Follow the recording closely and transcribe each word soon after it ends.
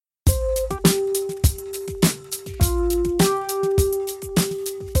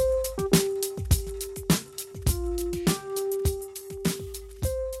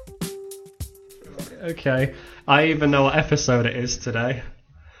Okay. I even know what episode it is today.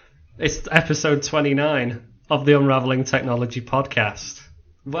 It's episode 29 of the Unravelling Technology podcast.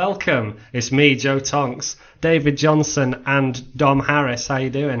 Welcome. It's me, Joe Tonks, David Johnson, and Dom Harris. How you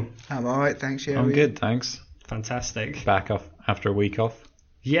doing? I'm alright, thanks. Yeah, I'm good, thanks. Fantastic. Back off after a week off.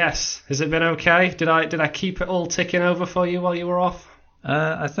 Yes. Has it been okay? Did I keep it all ticking over for you while you were off?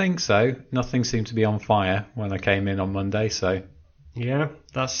 I think so. Nothing seemed to be on fire when I came in on Monday, so... Yeah,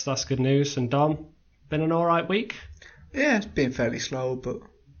 that's good news. And Dom, been an alright week? Yeah, it's been fairly slow, but...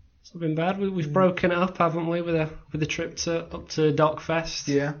 It's not been bad. We've broken it up, haven't we, with a trip up to Docfest?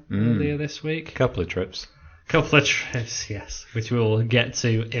 Yeah. Earlier this week. Couple of trips, yes, which we'll get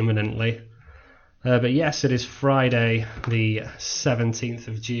to imminently. But yes, it is Friday, the 17th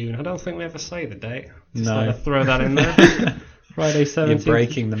of June. I don't think we ever say the date. Just No. thought I'd throw that in there. Friday 17th. You're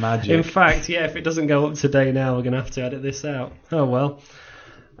breaking the magic. In fact, yeah, if it doesn't go up today now, we're going to have to edit this out. Oh well.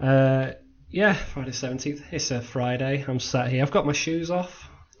 Yeah, Friday 17th. It's a Friday. I'm sat here. I've got my shoes off.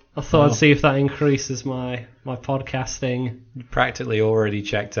 I thought I'd see if that increases my podcasting. Practically already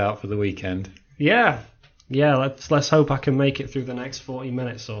checked out for the weekend. Yeah. Let's hope I can make it through the next 40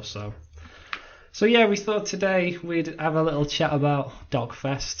 minutes or so. So yeah, we thought today we'd have a little chat about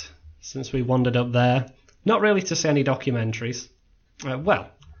Docfest since we wandered up there. Not really to see any documentaries. Well,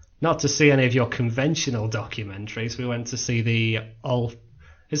 not to see any of your conventional documentaries. We went to see the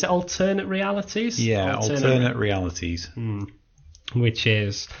is it alternate realities? Yeah, alternate realities. Which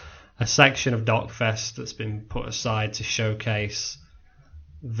is a section of Docfest that's been put aside to showcase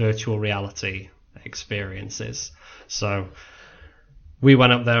virtual reality experiences. So we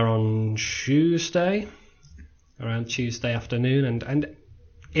went up there on around Tuesday afternoon, and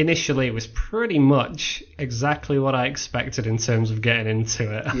initially it was pretty much exactly what I expected in terms of getting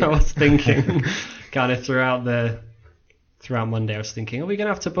into it. Yeah. I was thinking kind of throughout Monday, I was thinking, are we going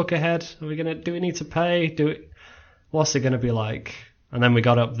to have to book ahead? Do we need to pay? What's it going to be like? And then we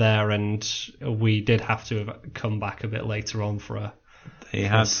got up there and we did have to have come back a bit later on for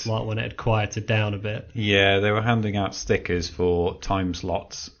a slot when it had quieted down a bit. Yeah, they were handing out stickers for time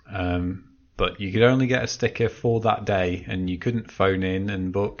slots, but you could only get a sticker for that day, and you couldn't phone in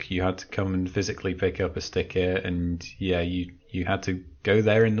and book. You had to come and physically pick up a sticker, and yeah, you had to go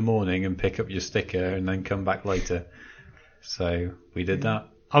there in the morning and pick up your sticker and then come back later. So we did that.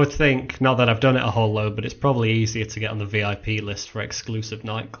 I would think, not that I've done it a whole load, but it's probably easier to get on the VIP list for exclusive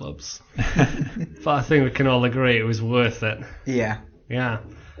nightclubs. But I think we can all agree it was worth it. Yeah. Yeah.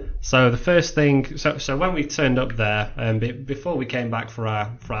 So the first thing, so when we turned up there, before we came back for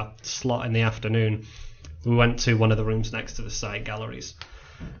our slot in the afternoon, we went to one of the rooms next to the side galleries,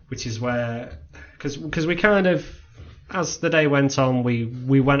 which is where, because we kind of, as the day went on, we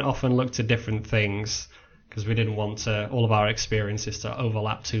went off and looked at different things, because we didn't want all of our experiences to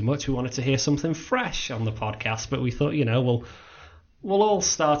overlap too much. We wanted to hear something fresh on the podcast, but we thought, we'll all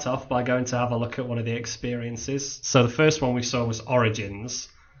start off by going to have a look at one of the experiences. So the first one we saw was Origins,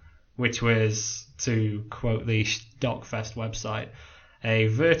 which was, to quote the Docfest website, a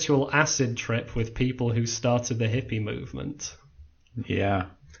virtual acid trip with people who started the hippie movement. Yeah.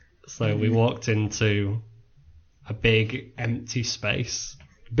 So we walked into a big empty space,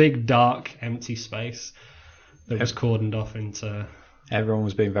 big dark empty space that was cordoned off into... Everyone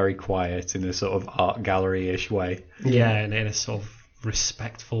was being very quiet in a sort of art gallery-ish way. Yeah, and in a sort of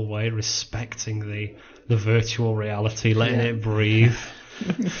respectful way, respecting the virtual reality, letting it breathe.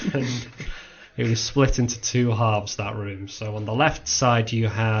 And it was split into two halves, that room. So on the left side you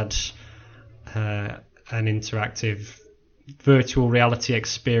had an interactive virtual reality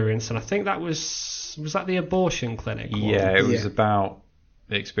experience, and I think that was that the abortion clinic one? Yeah, it was about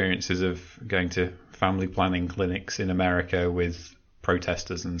the experiences of going to family planning clinics in America with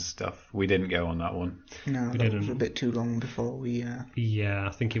protesters and stuff. We didn't go on that one. No, that was a bit too long before we... Yeah,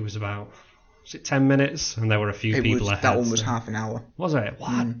 I think it was about... Was it 10 minutes? And there were a few people ahead. That one was half an hour. Was it?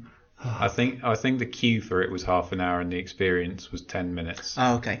 What? I think the queue for it was half an hour and the experience was 10 minutes.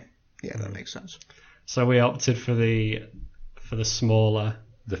 Oh, okay. Yeah, that makes sense. So we opted for the smaller...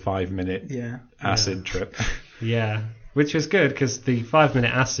 The 5-minute acid trip. Yeah, which was good because the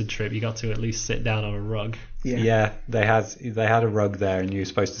 5-minute acid trip, you got to at least sit down on a rug. Yeah, they had a rug there, and you were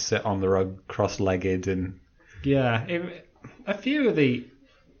supposed to sit on the rug cross-legged and. Yeah, a few of the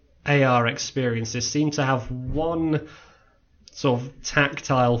AR experiences seem to have one sort of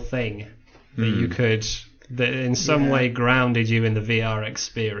tactile thing that you could that in some way grounded you in the VR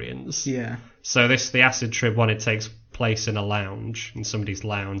experience. Yeah. So the acid trip one, it takes place in a lounge, in somebody's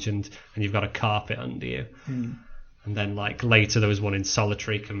lounge, and you've got a carpet under you. And then like later there was one in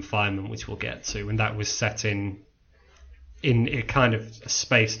solitary confinement, which we'll get to, and that was set in a kind of a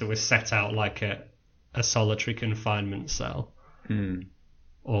space that was set out like a solitary confinement cell,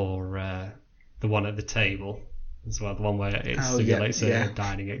 or the one at the table as well, the one where it simulates a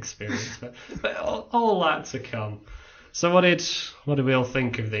dining experience. But all that to come. So what did we all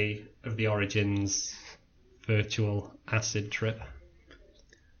think of the Origins virtual acid trip?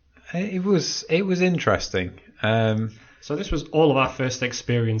 It was interesting. So this was all of our first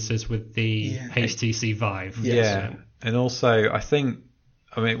experiences with the HTC Vive. Yeah, and also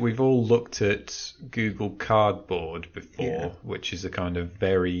I mean, we've all looked at Google Cardboard before, which is a kind of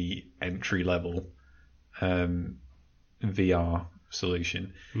very entry-level VR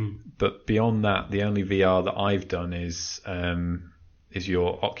solution. But beyond that, the only VR that I've done is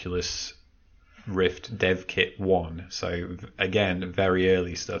your Oculus Rift Dev Kit 1. So again, very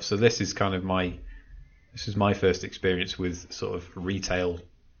early stuff. So this is kind of my first experience with sort of retail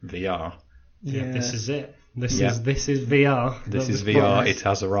VR. Yeah, this is it. This is VR. This is VR. It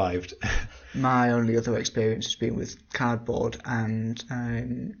has arrived. My only other experience has been with Cardboard and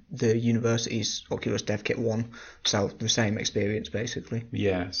the university's Oculus Dev Kit 1. So the same experience, basically.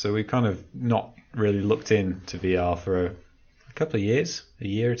 Yeah, so we've kind of not really looked into VR for a couple of years, a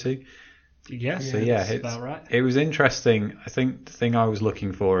year or two. Yes, so yeah, that's about right. It was interesting. I think the thing I was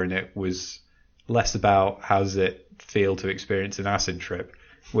looking for in it was less about how does it feel to experience an acid trip,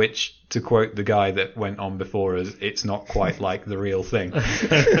 which, to quote the guy that went on before us, it's not quite like the real thing.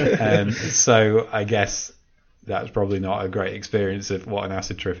 So I guess that's probably not a great experience of what an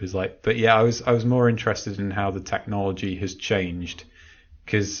acid trip is like. But yeah, I was more interested in how the technology has changed,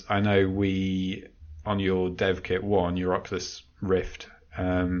 because I know on your Dev Kit 1, your Oculus Rift,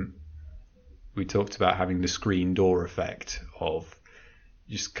 we talked about having the screen door effect of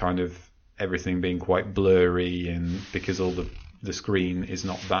just kind of everything being quite blurry, and because all the screen is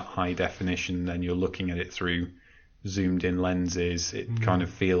not that high definition, then you're looking at it through zoomed in lenses. It kind of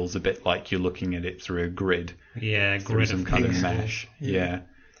feels a bit like you're looking at it through a grid. Yeah, through some kind of mesh. Yeah.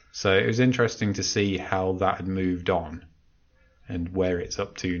 So it was interesting to see how that had moved on and where it's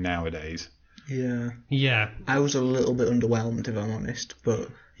up to nowadays. Yeah. I was a little bit underwhelmed, if I'm honest, but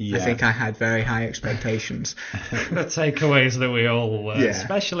I think I had very high expectations. The takeaways that we all were,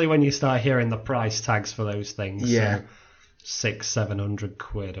 especially when you start hearing the price tags for those things. Yeah. So £600-700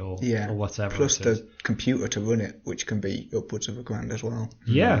 quid or whatever. Plus the computer to run it, which can be upwards of £1,000 as well.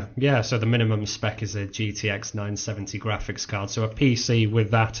 Yeah. So the minimum spec is a GTX 970 graphics card. So a PC with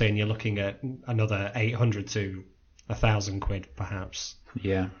that in, you're looking at another 800 to 1,000 quid perhaps.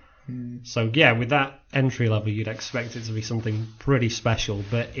 Yeah. So yeah, with that entry level, you'd expect it to be something pretty special,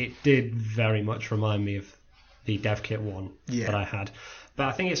 but it did very much remind me of the Dev Kit 1 that I had. But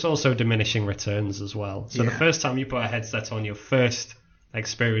I think it's also diminishing returns as well. So the first time you put a headset on, your first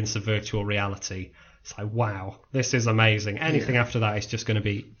experience of virtual reality, it's like, wow, this is amazing. Anything after that is just going to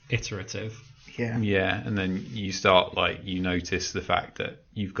be iterative. Yeah, and then you start, you notice the fact that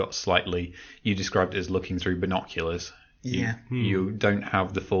you've got you described it as looking through binoculars. You don't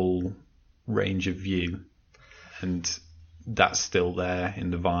have the full range of view, and that's still there in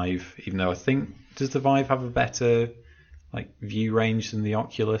the Vive, even though I think, does the Vive have a better view range than the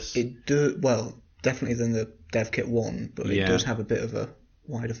Oculus? It do, well, definitely than the Dev Kit 1, but it does have a bit of a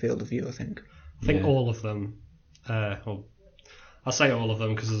wider field of view, I think. I think all of them, I'll say all of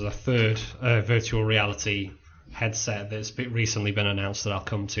them because there's a third virtual reality headset that's recently been announced that I'll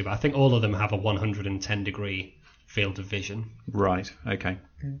come to, but I think all of them have a 110 degree field of vision. Right, okay.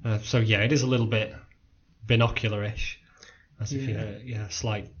 So yeah, it is a little bit binocular-ish, as if you had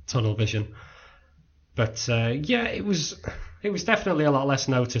slight tunnel vision. But it was definitely a lot less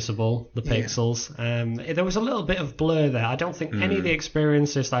noticeable, the pixels. There was a little bit of blur there. I don't think any of the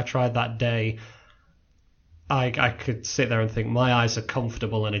experiences I tried that day, I could sit there and think my eyes are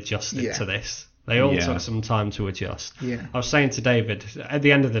comfortable and adjusted to this. They all took some time to adjust. I was saying to David, at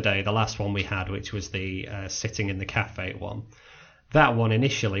the end of the day, the last one we had, which was the sitting in the cafe one, that one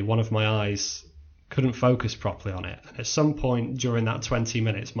initially, one of my eyes couldn't focus properly on it. And at some point during that 20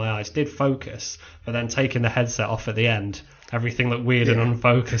 minutes, my eyes did focus, but then taking the headset off at the end, everything looked weird and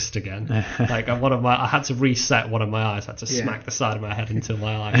unfocused again. I had to reset one of my eyes. I had to smack the side of my head until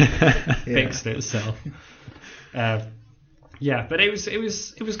my eye fixed itself. But it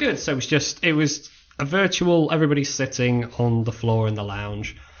was good. So it was a virtual, everybody's sitting on the floor in the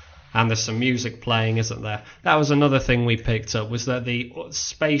lounge, and there's some music playing, isn't there? That was another thing we picked up, was that the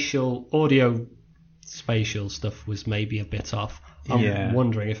audio spatial stuff was maybe a bit off. I'm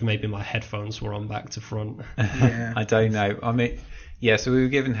wondering if maybe my headphones were on back to front. I don't know. I mean, so we were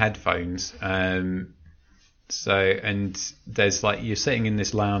given headphones. And there's you're sitting in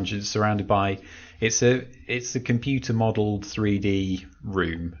this lounge and surrounded by, it's a computer modeled 3D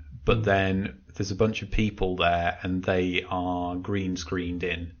room, but then there's a bunch of people there, and they are green screened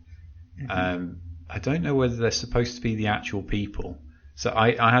in. I don't know whether they're supposed to be the actual people. So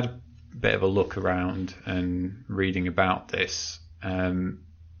I had a bit of a look around and reading about this.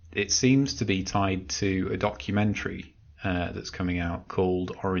 It seems to be tied to a documentary that's coming out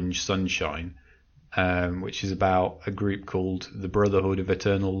called Orange Sunshine, which is about a group called the Brotherhood of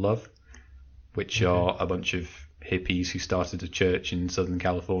Eternal Love, which are a bunch of hippies who started a church in Southern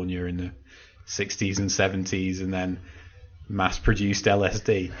California in the 60s and 70s and then mass-produced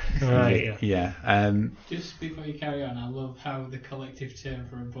LSD. Right. Yeah. Just before you carry on, I love how the collective term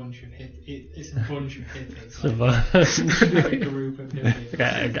for a bunch of it's a bunch of hippies. Like a group of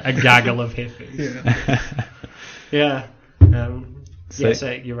hippies. A gaggle of hippies. Yeah. So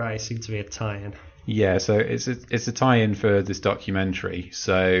you're right. It seemed to be a tie-in. Yeah, so it's a tie-in for this documentary.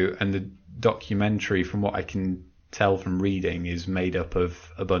 So, and the documentary, from what I can tell from reading, is made up of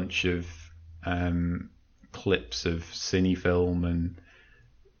a bunch of clips of cine film and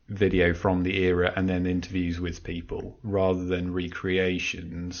video from the era, and then interviews with people rather than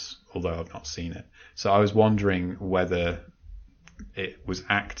recreations, although I've not seen it. So I was wondering whether it was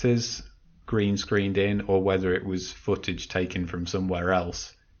actors green screened in or whether it was footage taken from somewhere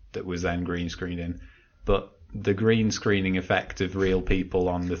else that was then green screened in. But the green screening effect of real people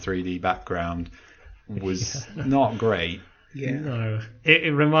on the 3D background was not great. Yeah. No.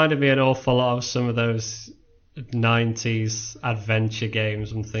 It reminded me an awful lot of some of those 90s adventure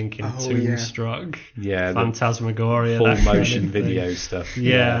games. I'm thinking Toonstruck, Phantasmagoria, full that motion kind of video stuff.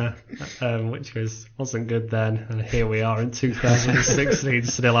 Yeah. Which wasn't good then, and here we are in 2016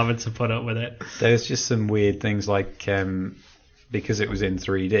 still having to put up with it. There's just some weird things like because it was in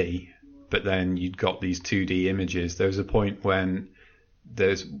 3D, but then you'd got these 2D images. There was a point when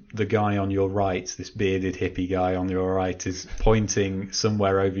there's the guy on your right, this bearded hippie guy on your right, is pointing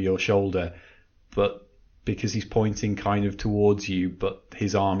somewhere over your shoulder, but because he's pointing kind of towards you, but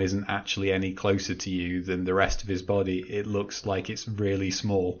his arm isn't actually any closer to you than the rest of his body, it looks like it's really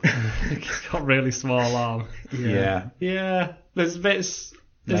small. He's got a really small arm. Yeah. There's bits.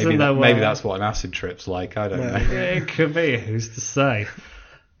 Maybe that's what an acid trip's like. I don't know. It could be. Who's to say?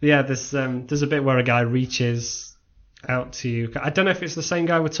 Yeah, there's a bit where a guy reaches out to you. I don't know if it's the same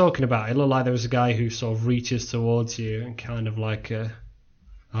guy we're talking about. It looked like there was a guy who sort of reaches towards you and kind of like a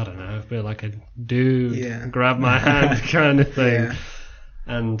bit like a dude, grab my hand kind of thing. Yeah.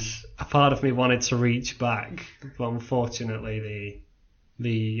 And a part of me wanted to reach back, but unfortunately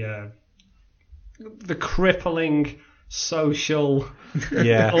the crippling social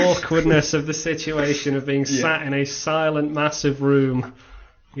awkwardness of the situation of being sat in a silent, massive room.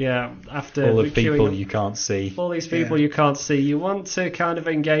 Yeah, after all the people you can't see. All these people you can't see. You want to kind of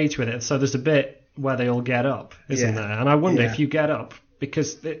engage with it. So there's a bit where they all get up, isn't there? And I wonder if you get up,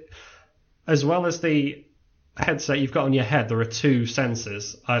 because as well as the headset you've got on your head, there are two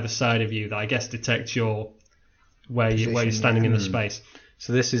sensors either side of you that I guess detect where you're standing in the space.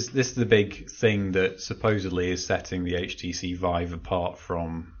 So this is the big thing that supposedly is setting the HTC Vive apart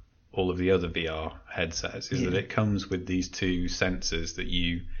from all of the other VR headsets, is that it comes with these two sensors that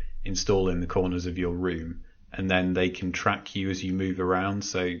you install in the corners of your room, and then they can track you as you move around.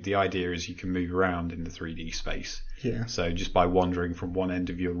 So the idea is you can move around in the 3D space. Yeah. So just by wandering from one end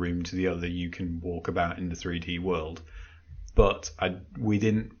of your room to the other, you can walk about in the 3D world. But we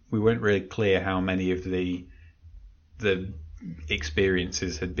weren't really clear how many of the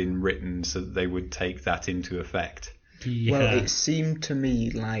experiences had been written so that they would take that into effect. Yeah. Well, it seemed to me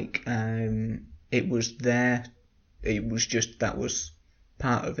like it was there. It was just that was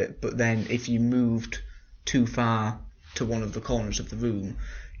part of it. But then if you moved too far to one of the corners of the room,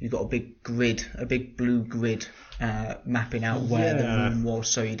 you got a big blue grid mapping out where the room was,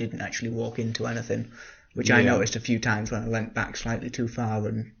 so you didn't actually walk into anything, which I noticed a few times when I went back slightly too far.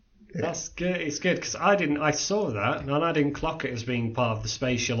 And that's good. It's good because I saw that and I didn't clock it as being part of the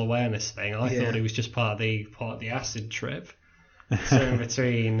spatial awareness thing. I thought it was just part of the acid trip. So in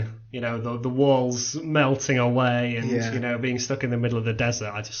between, the walls melting away and being stuck in the middle of the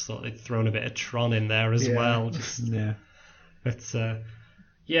desert, I just thought they'd thrown a bit of Tron in there as well. But so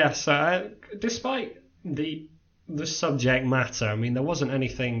despite the subject matter, I mean, there wasn't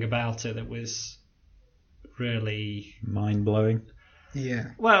anything about it that was really mind blowing. Yeah.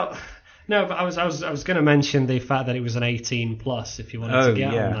 Well, no, but I was going to mention the fact that it was an 18 plus. If you wanted to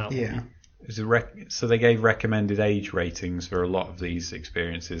get on that one. Yeah. So they gave recommended age ratings for a lot of these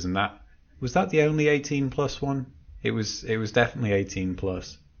experiences, and was that the only 18 plus one? It was definitely 18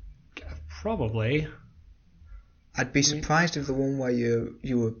 plus. Probably. I'd be surprised if the one where you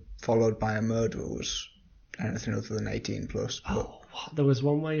were followed by a murderer was anything other than 18 plus. But What? There was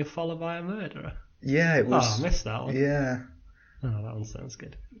one where you're followed by a murderer. Yeah, it was. Oh, I missed that one. Yeah. Oh, that one sounds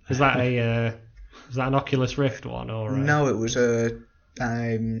good. Was that an Oculus Rift one or? No, it was a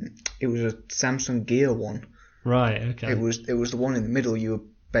Samsung Gear one. Right. Okay. It was the one in the middle. You were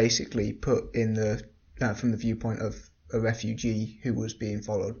basically put in the from the viewpoint of a refugee who was being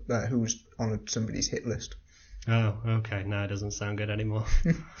followed, who was on somebody's hit list. Oh, okay. No, it doesn't sound good anymore.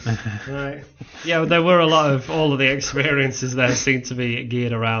 Right. Yeah, there were all of the experiences there seemed to be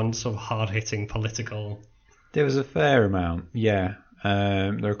geared around sort of hard-hitting political. There was a fair amount, yeah.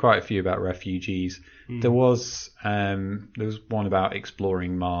 There were quite a few about refugees. There was one about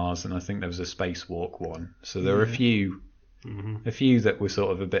exploring Mars, and I think there was a spacewalk one. So there were a few that were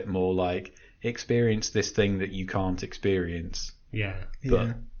sort of a bit more like, experience this thing that you can't experience. Yeah.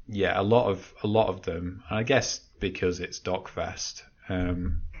 But yeah, a lot of them, and I guess because it's DocFest,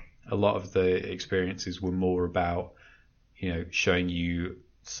 a lot of the experiences were more about, showing you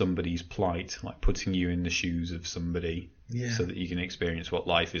somebody's plight, like putting you in the shoes of somebody, so that you can experience what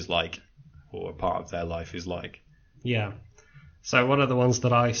life is like, or a part of their life is like. Yeah. So one of the ones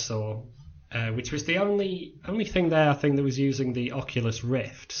that I saw, which was the only thing there, I think, that was using the Oculus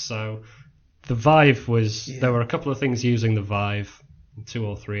Rift. So the Vive was, there were a couple of things using the Vive, 2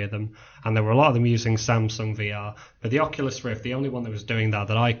 or 3 of them, and there were a lot of them using Samsung VR. But the Oculus Rift, the only one that was doing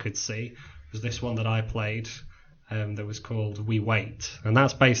that I could see, was this one that I played, that was called We Wait. And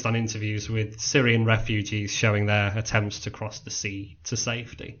that's based on interviews with Syrian refugees showing their attempts to cross the sea to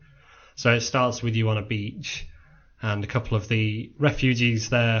safety. So it starts with you on a beach, and a couple of the refugees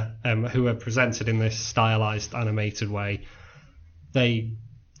there, who are presented in this stylized, animated way, they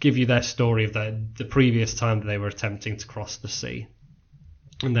give you their story of the previous time that they were attempting to cross the sea.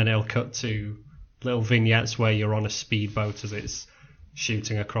 And then it'll cut to little vignettes where you're on a speedboat as it's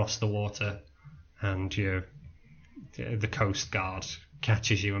shooting across the water, and the Coast Guard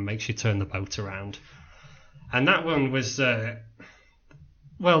catches you and makes you turn the boat around. And that one was, that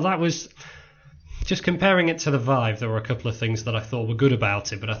was, just comparing it to the Vive, there were a couple of things that I thought were good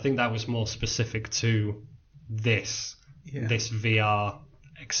about it, but I think that was more specific to this VR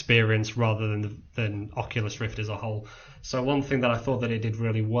experience rather than Oculus Rift as a whole. So one thing that I thought that it did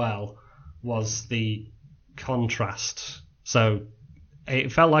really well was the contrast. So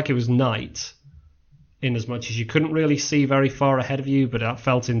it felt like it was night, in as much as you couldn't really see very far ahead of you, but it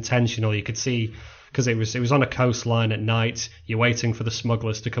felt intentional. You could see, because it was on a coastline at night, you're waiting for the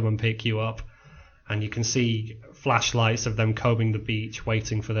smugglers to come and pick you up, and you can see flashlights of them combing the beach,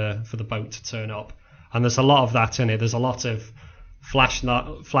 waiting for the boat to turn up. And there's a lot of that in it. There's a lot of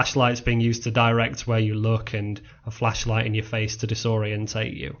flashlights being used to direct where you look, and a flashlight in your face to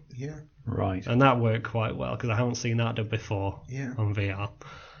disorientate you. Yeah. Right. And that worked quite well, because I haven't seen that done before on VR.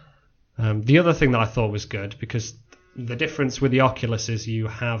 The other thing that I thought was good, because the difference with the Oculus is you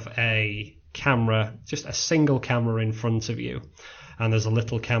have a camera, just a single camera in front of you, and there's a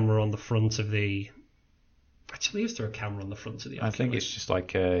little camera on the front of the... Actually, is there a camera on the front of the Oculus? I think it's just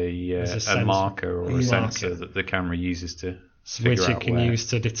like a marker or a sensor that the camera uses to figure which out it can where.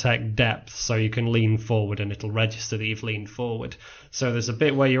 use to detect depth, so you can lean forward and it'll register that you've leaned forward. So there's a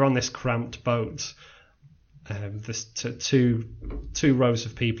bit where you're on this cramped boat. There's two rows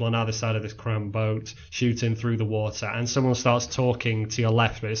of people on either side of this cramped boat shooting through the water, and someone starts talking to your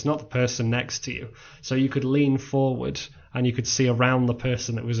left, but it's not the person next to you. So you could lean forward and you could see around the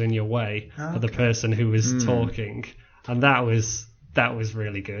person that was in your way, the person who was talking, and that was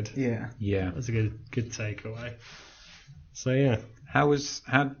really good. Yeah. That was a good takeaway. So yeah. How was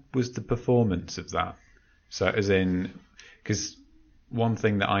the performance of that? So as in, because one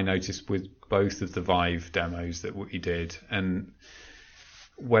thing that I noticed with both of the Vive demos that we did, and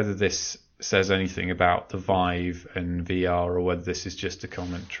whether this says anything about the Vive and VR, or whether this is just a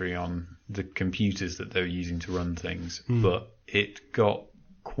commentary on the computers that they're using to run things, but it got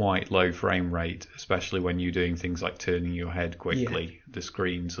quite low frame rate, especially when you're doing things like turning your head quickly. The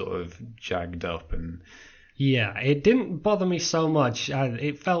screen sort of jagged up, and yeah, it didn't bother me so much.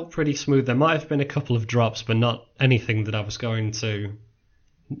 It felt pretty smooth. There might have been a couple of drops, but not anything that I was going to...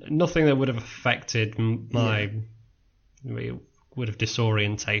 Nothing that would have affected would have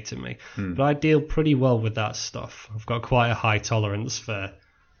disorientated me. But I deal pretty well with that stuff. I've got quite a high tolerance for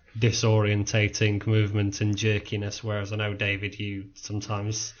disorientating movement and jerkiness, whereas I know, David, you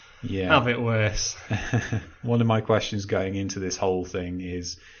sometimes have it worse. One of my questions going into this whole thing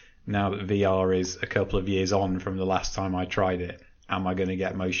is, now that VR is a couple of years on from the last time I tried it, am I going to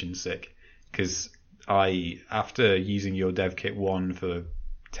get motion sick? Because after using your dev kit 1 for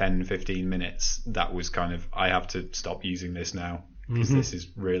 10-15 minutes, that was kind of, I have to stop using this now, because this is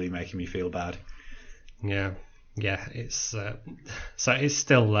really making me feel bad. Yeah. Yeah, it's so it's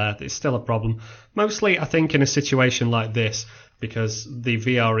still there. It's still a problem. Mostly, I think, in a situation like this, because the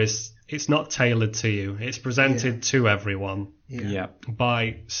VR it's not tailored to you. It's presented to everyone Yeah.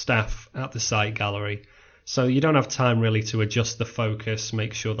 by staff at the site gallery, so you don't have time really to adjust the focus,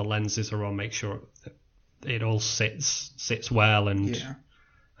 make sure the lenses are on, make sure it all sits well, and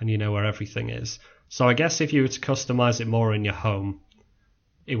you know where everything is. So I guess if you were to customize it more in your home,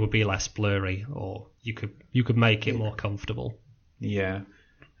 it would be less blurry, or you could make it more comfortable. Yeah.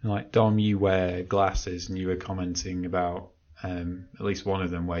 Like, Dom, you wear glasses, and you were commenting about at least one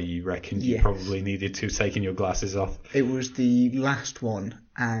of them where you reckoned you probably needed to have taken your glasses off. It was the last one,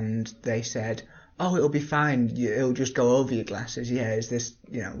 and they said, "Oh, it'll be fine. It'll just go over your glasses." Yeah, is this,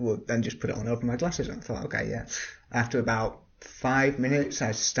 well, then just put it on over my glasses. And I thought, okay, yeah. After about 5 minutes,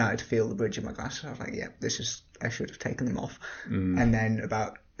 I started to feel the bridge of my glasses. I was like, yeah, I should have taken them off. And then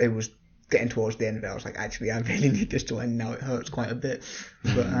it was getting towards the end of it, I was like, actually, I really need this to end now. It hurts quite a bit.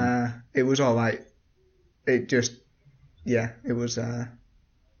 But it was all right. It just, it was a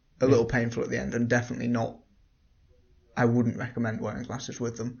little painful at the end, and definitely not, I wouldn't recommend wearing glasses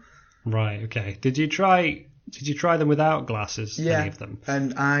with them. Right, okay. Did you try them without glasses, any of them?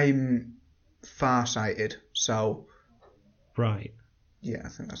 And I'm farsighted, so... Right. Yeah, I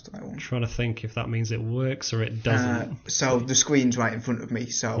think that's the right one. I'm trying to think if that means it works or it doesn't. So the screen's right in front of me,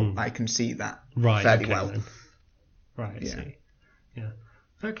 so I can see that fairly well. Then. Right, I see. Yeah.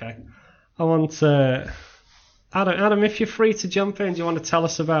 Okay. I want Adam, if you're free to jump in, do you want to tell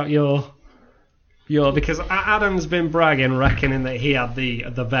us about your because Adam's been reckoning that he had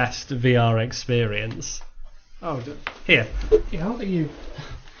the best VR experience. Oh, here. Yeah, I'll let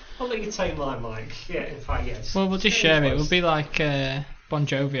you take my mic. Yeah, in fact, yes. Well, we'll just share it. We'll be like Bon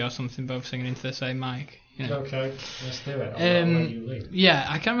Jovi or something, both singing into the same mic. Okay, let's do it. I'll let you lead. Yeah,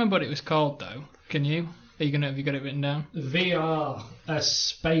 I can't remember what it was called though. Can you? Have you got it written down? VR, a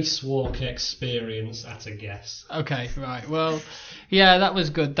spacewalk experience at a guess. Okay, right. Well, yeah, that was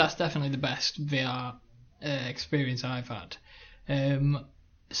good. That's definitely the best VR experience I've had.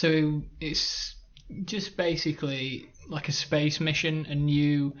 So it's just basically like a space mission,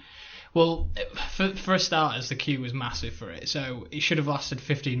 and for starters, the queue was massive for it, so it should have lasted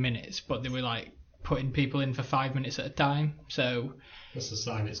 15 minutes, but they were like putting people in for 5 minutes at a time, so that's a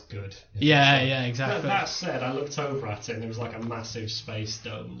sign it's good. Yeah, exactly. That said, I looked over at it and there was like a massive space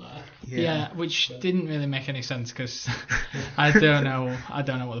dome there. Yeah, which didn't really make any sense because I don't know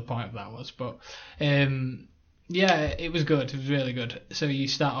what the point of that was, but it was good. It was really good. So you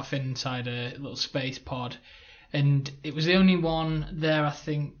start off inside a little space pod, and it was the only one there, I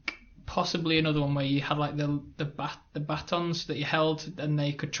think, possibly another one where you had like the batons that you held and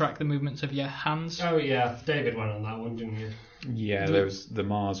they could track the movements of your hands. Oh yeah, David went on that one, didn't you? Yeah, there was the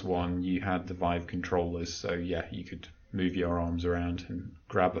Mars one. You had the Vive controllers, so you could move your arms around and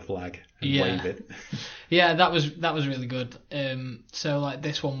grab a flag and wave it. Yeah, that was really good. So like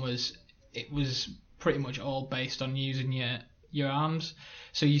this one was pretty much all based on using your arms.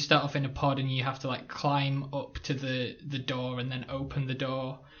 So you start off in a pod and you have to like climb up to the door and then open the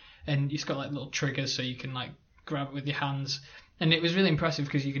door, and it's got like little triggers so you can like grab it with your hands. And it was really impressive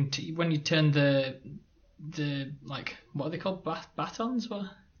because you can when you turn the like, what are they called, batons? What?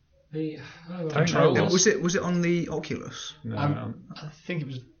 The controllers. Was it on the Oculus? No, I think it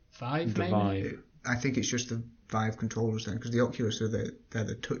was Vive. The maybe. Vive. I think it's just the Vive controllers then, because the Oculus they're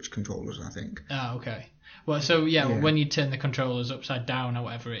the touch controllers, I think. Oh, okay. Well, so when you turn the controllers upside down or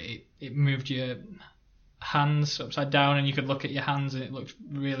whatever, it moved your hands upside down, and you could look at your hands, and it looked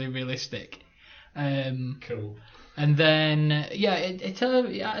really realistic. Cool. And then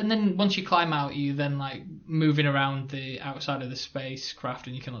and then once you climb out, you then like moving around the outside of the spacecraft,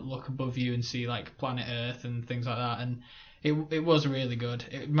 and you can like, look above you and see like planet Earth and things like that. And it was really good.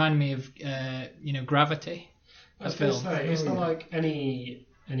 It reminded me of Gravity. I was going to say, is there like any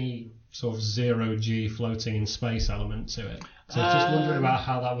sort of zero G floating in space element to it? So I was just wondering about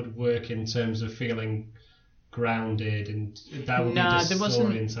how that would work in terms of feeling grounded, and that would be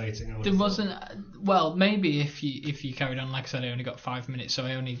disorientating. There wasn't. Well, maybe if you carried on, like I said, I only got 5 minutes, so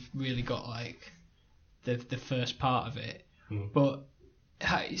I only really got like the first part of it. But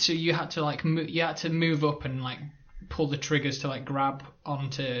so you had to like move up and like pull the triggers to like grab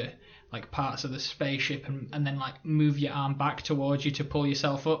onto like parts of the spaceship, and then like move your arm back towards you to pull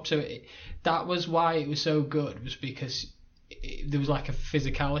yourself up. So that was why it was so good, was because there was like a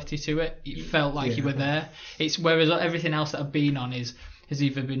physicality to it. It felt like you were there. It's whereas everything else that I've been on has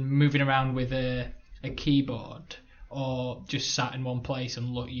either been moving around with a keyboard or just sat in one place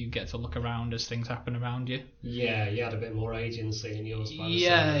and you get to look around as things happen around you. Yeah, you had a bit more agency in yours.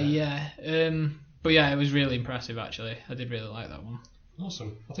 But yeah, it was really impressive actually. I did really like that one.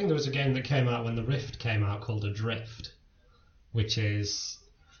 Awesome. I think there was a game that came out when the Rift came out called Adrift, which is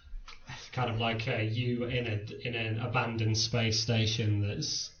kind of like you in an abandoned space station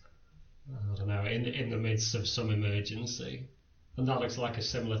that's, I don't know, in the midst of some emergency. And that looks like a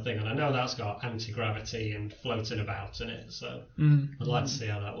similar thing. And I know that's got anti-gravity and floating about in it, so I'd like to see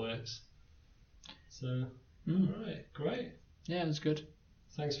how that works. So, alright, great. Yeah, it was good.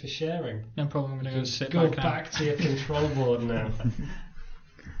 Thanks for sharing. No problem, I'm going to Go back to your control board now.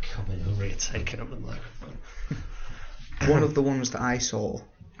 Come in over here, taking up the microphone. One of the ones that I saw,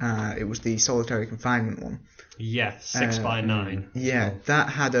 it was the solitary confinement one. Yeah, 6x9. Yeah, that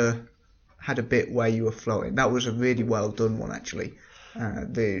had a bit where you were floating. That was a really well done one actually.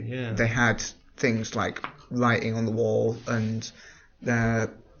 They had things like writing on the wall, and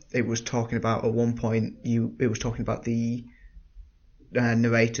it was talking about at one point it was talking about the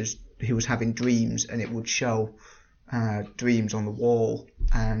narrators who was having dreams, and it would show dreams on the wall,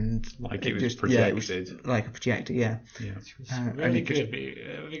 and like it was projected. Yeah, it was like a projector. Yeah. It was really good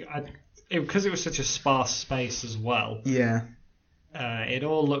because it was such a sparse space as well. Yeah. It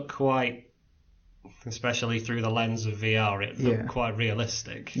all looked quite, especially through the lens of VR, it looked quite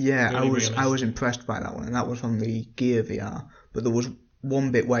realistic. Yeah, really I was impressed by that one, and that was on the Gear VR. But there was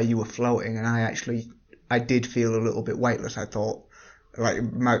one bit where you were floating, and I did feel a little bit weightless. I thought, like,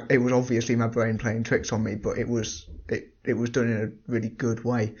 it was obviously my brain playing tricks on me, but it was done in a really good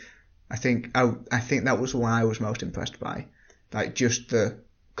way. I think that was the one I was most impressed by, like just the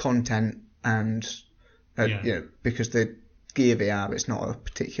content and because the Gear VR, it's not a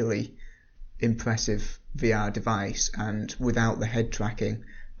particularly impressive VR device, and without the head tracking,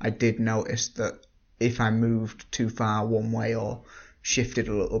 I did notice that if I moved too far one way or shifted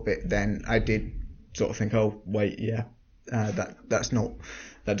a little bit, then I did sort of think, oh wait, that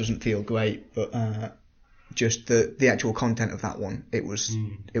doesn't feel great. But just the actual content of that one, it was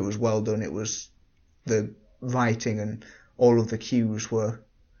well done. It was the writing and all of the cues were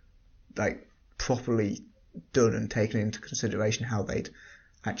like properly done and taken into consideration how they'd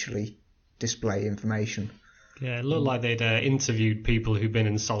actually display information. Yeah, it looked like they'd interviewed people who've been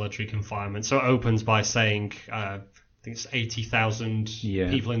in solitary confinement. So it opens by saying, I think it's 80,000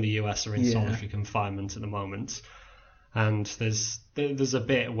 people in the US are in solitary confinement at the moment. And there's a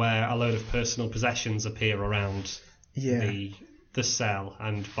bit where a load of personal possessions appear around the cell,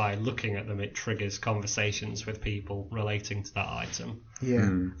 and by looking at them it triggers conversations with people relating to that item.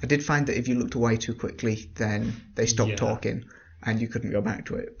 I did find that if you looked away too quickly, then they stopped talking and you couldn't go back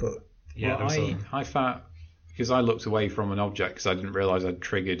to it. But I found, because I looked away from an object because I didn't realise I'd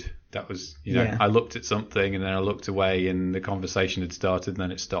triggered. That was, I looked at something and then I looked away and the conversation had started and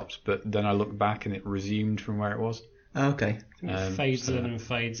then it stopped. But then I looked back and it resumed from where it was. Okay. It fades in and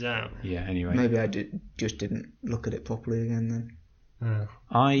fades out. Yeah, anyway. Maybe I just didn't look at it properly again then.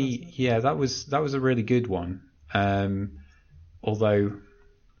 That was a really good one. Although,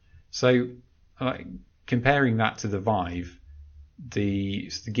 comparing that to the Vive,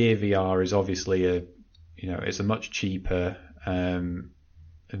 the Gear VR is obviously it's a much cheaper, and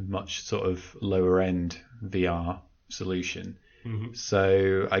much sort of lower end VR solution. Mm-hmm.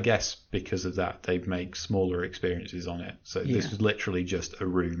 So I guess because of that, they make smaller experiences on it. So this was literally just a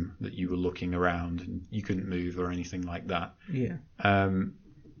room that you were looking around and you couldn't move or anything like that. Yeah.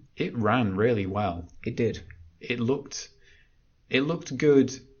 It ran really well. It did. It looked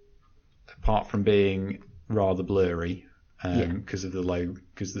good, apart from being rather blurry because of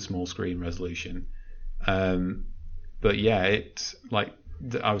the small screen resolution. But yeah, it's like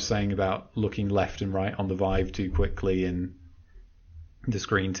I was saying about looking left and right on the Vive too quickly and the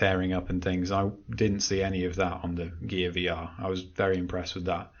screen tearing up and things. I didn't see any of that on the Gear VR. I was very impressed with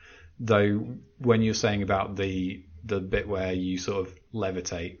that. Though when you're saying about the bit where you sort of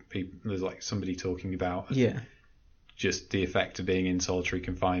levitate, there's like somebody talking about just the effect of being in solitary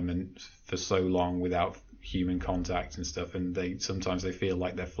confinement for so long without human contact and stuff, and sometimes they feel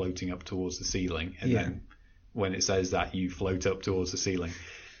like they're floating up towards the ceiling, and then when it says that you float up towards the ceiling,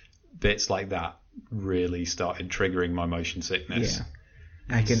 bits like that really started triggering my motion sickness.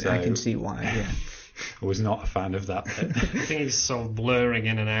 I can see why. I was not a fan of that bit. I think it's sort of blurring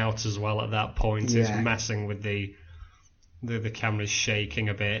in and out as well at that point. It's messing with the camera's shaking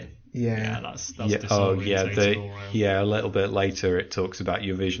a bit. That's disorientating. A little bit later it talks about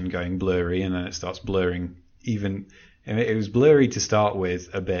your vision going blurry, and then it starts blurring even. And it was blurry to start with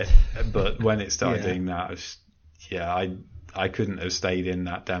a bit, but when it started doing that, I couldn't have stayed in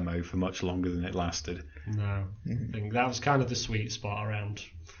that demo for much longer than it lasted. No, I think that was kind of the sweet spot, around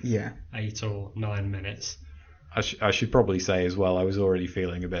 8 or 9 minutes. I should probably say as well, I was already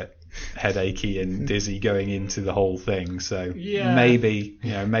feeling a bit headachy and dizzy going into the whole thing. So maybe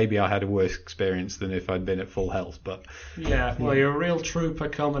I had a worse experience than if I'd been at full health. But well, you're a real trooper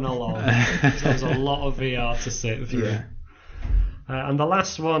coming along. There's a lot of VR to sit through. Yeah. And the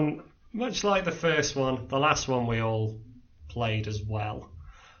last one, much like the first one, the last one we all played as well.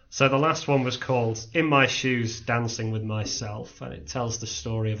 So the last one was called In My Shoes, Dancing with Myself, and it tells the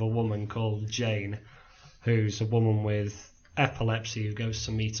story of a woman called Jane, who's a woman with epilepsy who goes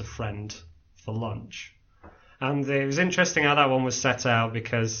to meet a friend for lunch. And it was interesting how that one was set out,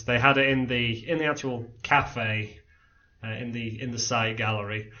 because they had it in the actual cafe, in the side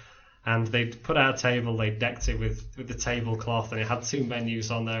gallery, and they'd put out a table, they decked it with the tablecloth, and it had 2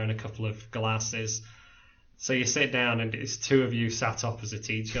 menus on there and a couple of glasses. So you sit down and it's 2 of you sat opposite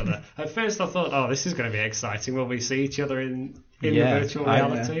each other. At first I thought, oh, this is going to be exciting. Will we see each other in the virtual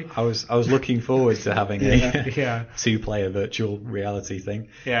reality? I was looking forward to having a 2-player virtual reality thing.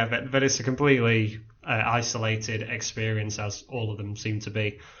 Yeah, but it's a completely isolated experience, as all of them seem to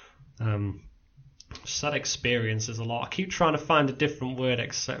be. Said experience is a lot. I keep trying to find a different word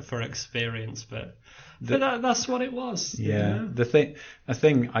except for experience, but that's what it was. Yeah, the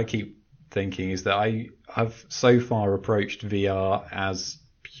thing I keep thinking is that I've so far approached VR as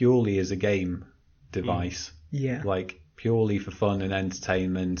purely as a game device. Yeah. Like purely for fun and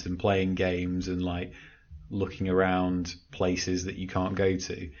entertainment and playing games and like looking around places that you can't go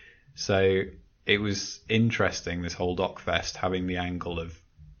to. So it was interesting, this whole DocFest, having the angle of,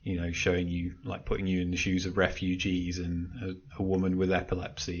 showing you, like putting you in the shoes of refugees and a woman with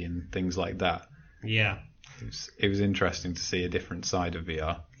epilepsy and things like that. Yeah. It was interesting to see a different side of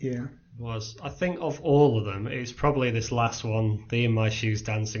VR. Yeah. Was, I think of all of them, it's probably this last one, the In My Shoes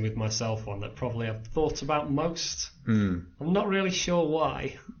Dancing with Myself one, that probably I've thought about most. I'm not really sure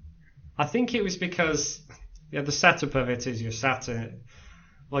why. I think it was because the setup of it is you're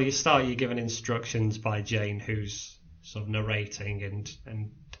given instructions by Jane, who's sort of narrating,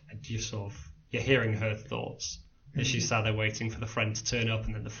 and you're hearing her thoughts as she's sat there waiting for the friend to turn up,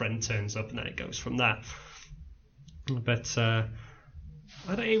 and then the friend turns up, and then it goes from that. But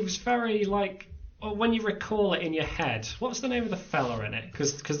it was very when you recall it in your head, what's the name of the fella in it?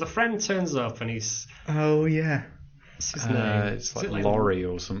 Because the friend turns up and he's... Oh, yeah. What's his name? It's like Laurie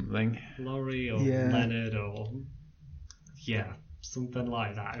or something. Laurie or Leonard or... Yeah, something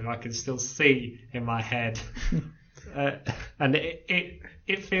like that. And I can still see in my head. And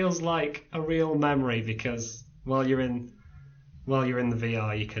it feels like a real memory, because while you're in the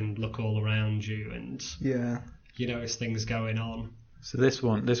VR, you can look all around you and you notice things going on. So this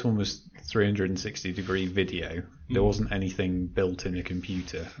one was 360-degree video. There wasn't anything built in a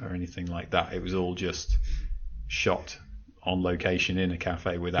computer or anything like that. It was all just shot on location in a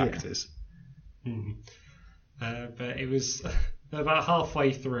cafe with actors. But it was about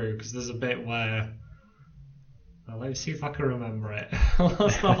halfway through, because there's a bit where... let me see if I can remember it.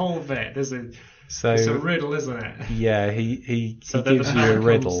 What's the whole bit? It's a riddle, isn't it? Yeah, he gives you a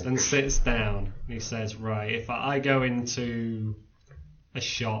riddle. And sits down. And he says, right, if I go into a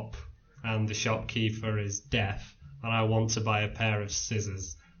shop and the shopkeeper is deaf and I want to buy a pair of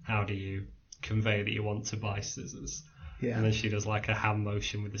scissors, how do you convey that you want to buy scissors? Yeah. And then she does like a hand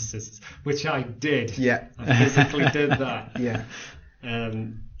motion with the scissors, which I did. Yeah. I physically did that. Yeah.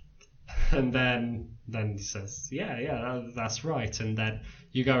 And then he says, yeah, that's right. And then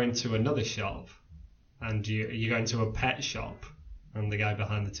you go into another shop, and you go into a pet shop, and the guy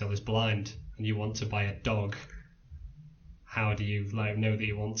behind the till is blind, and you want to buy a dog. How do you know that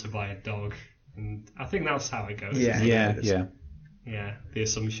you want to buy a dog? And I think that's how it goes. Yeah. The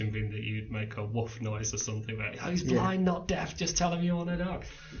assumption being that you'd make a woof noise or something. But he's blind, not deaf. Just tell him you want a dog.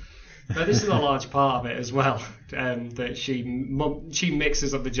 But this is a large part of it as well, that she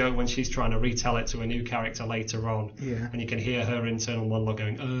mixes up the joke when she's trying to retell it to a new character later on, and you can hear her internal monologue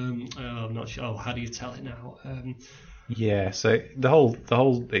going, I'm not sure. Oh, how do you tell it now? So the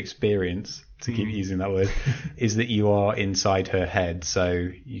whole experience, to keep using that word, is that you are inside her head. So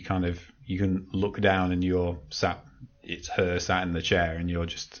you can look down and it's her sat in the chair, and you're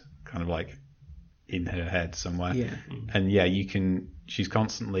just kind of like in her head somewhere. And she's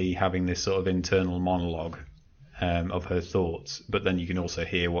constantly having this sort of internal monologue of her thoughts, but then you can also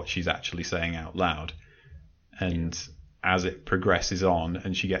hear what she's actually saying out loud. And as it progresses on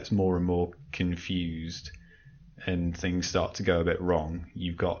and she gets more and more confused and things start to go a bit wrong,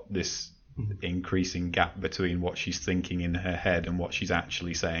 you've got this increasing gap between what she's thinking in her head and what she's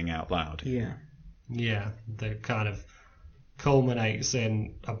actually saying out loud. That kind of culminates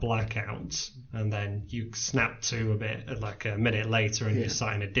in a blackout, and then you snap to a bit like a minute later, and you're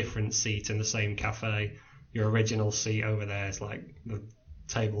sat in a different seat in the same cafe, your original seat over there is like the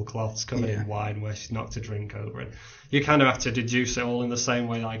tablecloths covered in wine where she's knocked a drink over it. You kind of have to deduce it all in the same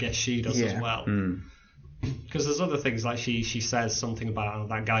way that I guess she does as well. Because there's other things like she says something about, oh,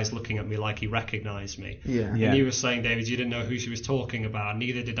 that guy's looking at me like he recognised me. Yeah. And you were saying, David, you didn't know who she was talking about.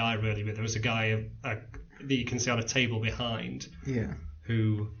 Neither did I really, but there was a guy that you can see on a table behind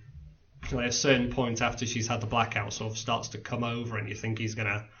who, like, at a certain point after she's had the blackout, sort of starts to come over, and you think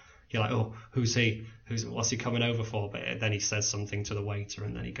you're like, oh, who's he? What's he coming over for? But then he says something to the waiter,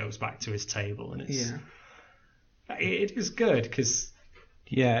 and then he goes back to his table, and it was good because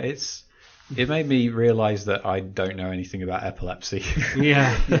it made me realise that I don't know anything about epilepsy.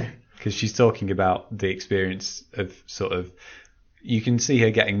 Because she's talking about the experience of sort of, you can see her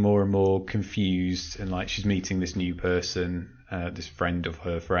getting more and more confused, and like she's meeting this new person, this friend of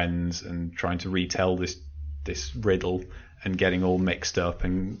her friends, and trying to retell this riddle, and getting all mixed up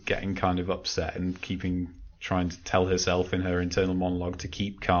and getting kind of upset, and trying to tell herself in her internal monologue to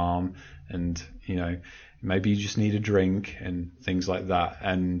keep calm, and maybe you just need a drink and things like that.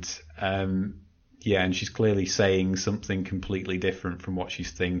 And and she's clearly saying something completely different from what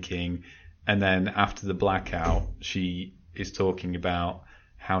she's thinking. And then after the blackout, she is talking about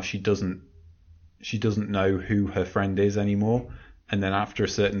how she doesn't know who her friend is anymore. And then after a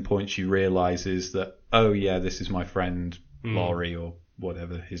certain point, she realizes that, oh yeah, this is my friend Laurie, or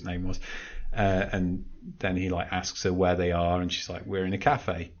whatever his name was. And then he like asks her where they are, and she's like, we're in a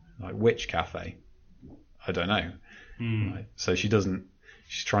cafe. Like, which cafe? I don't know. Right. So she's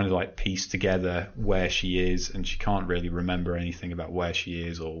trying to like piece together where she is, and she can't really remember anything about where she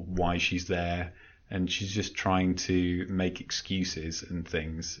is or why she's there. And she's just trying to make excuses and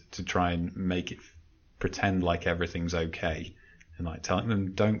things to try and make it pretend like everything's okay. And like telling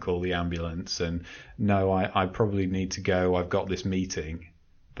them, don't call the ambulance, and no, I probably need to go. I've got this meeting.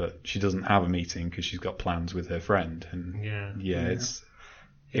 But she doesn't have a meeting because she's got plans with her friend. And it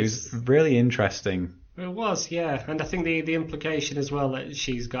was really interesting. It was, yeah. And I think the implication as well that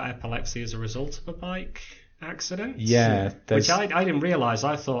she's got epilepsy as a result of a bike accident. Yeah. Which I didn't realise.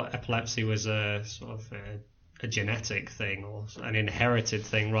 I thought epilepsy was a sort of a genetic thing or an inherited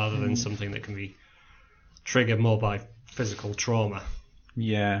thing rather than something that can be triggered more by physical trauma.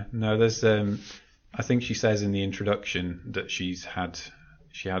 Yeah. No, there's... I think she says in the introduction that she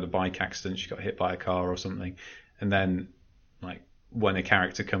had a bike accident, she got hit by a car or something, and then like when a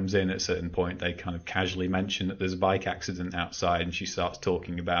character comes in at a certain point, they kind of casually mention that there's a bike accident outside, and she starts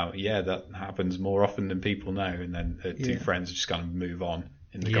talking about, that happens more often than people know, and then her two friends just kind of move on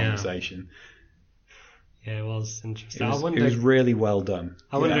in the conversation. Yeah, it was interesting. It was really well done.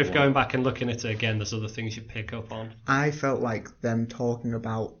 I wonder if going back and looking at it again, there's other things you pick up on. I felt like them talking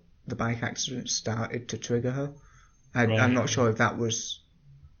about the bike accident started to trigger her. I'm not sure if that was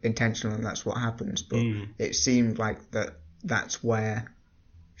intentional and that's what happens, but it seemed like that's where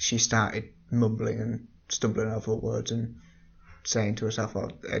she started mumbling and stumbling over words and saying to herself, oh,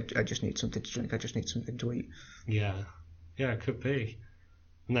 I just need something to drink, I just need something to eat. Yeah, it could be.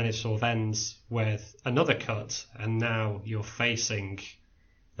 And then it sort of ends with another cut, and now you're facing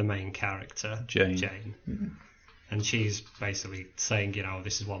the main character, Jane. Mm-hmm. And she's basically saying,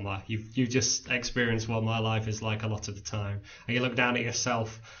 this is what you just experienced what my life is like a lot of the time. And you look down at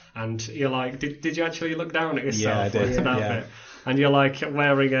yourself, and you're like, did you actually look down at yourself? Yeah, I did. Bit? And you're like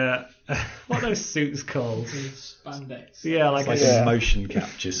wearing what are those suits called? Spandex. Yeah, it's like a motion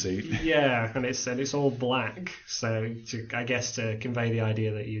capture suit. Yeah, and it's all black, so I guess to convey the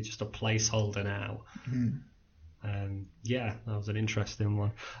idea that you're just a placeholder now. Mm. That was an interesting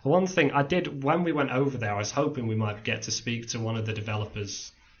one. One thing I did when we went over there, I was hoping we might get to speak to one of the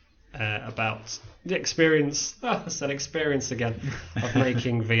developers about the experience. I said experience again of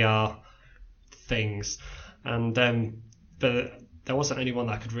making VR things, and but there wasn't anyone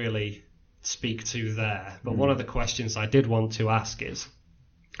that I could really speak to there. But one of the questions I did want to ask is,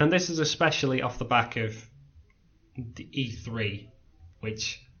 and this is especially off the back of the E3,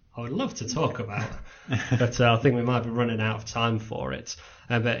 which I would love to talk about, but I think we might be running out of time for it.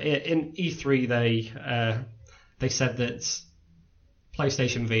 But in E3, they said that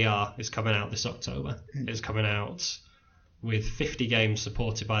PlayStation VR is coming out this October. It's coming out with 50 games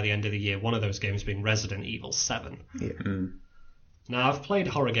supported by the end of the year, one of those games being Resident Evil 7. Yeah. Now, I've played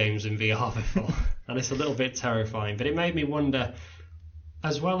horror games in VR before, and it's a little bit terrifying, but it made me wonder,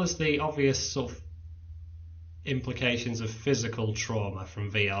 as well as the obvious sort of implications of physical trauma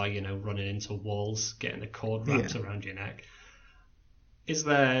from VR, running into walls, getting a cord wrapped around your neck,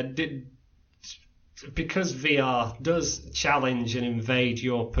 because VR does challenge and invade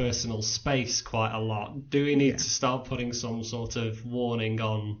your personal space quite a lot, do we need to start putting some sort of warning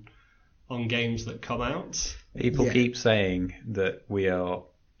on on games that come out. People Yeah. keep saying that we are,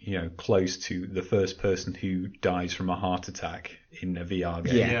 close to the first person who dies from a heart attack in a VR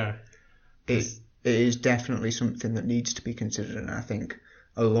game. Yeah. It is definitely something that needs to be considered, and I think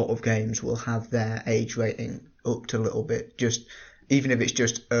a lot of games will have their age rating upped a little bit, just even if it's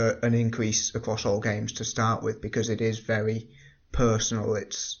just an increase across all games to start with, because it is very personal.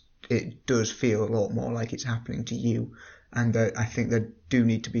 It does feel a lot more like it's happening to you, and I think there do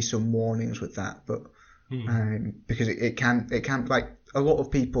need to be some warnings with that, but because it can like a lot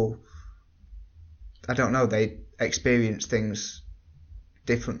of people, I don't know, they experience things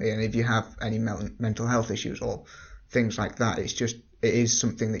differently, and if you have any mental health issues or things like that, it is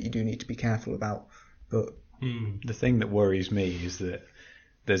something that you do need to be careful about. But The thing that worries me is that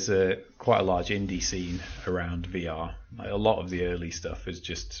there's quite a large indie scene around VR. Like, a lot of the early stuff is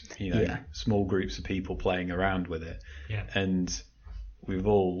just small groups of people playing around with it, and we've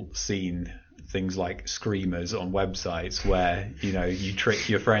all seen things like screamers on websites where you trick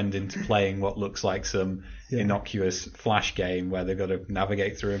your friend into playing what looks like some innocuous flash game where they've got to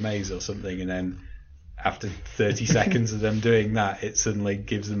navigate through a maze or something, and then after 30 seconds of them doing that, it suddenly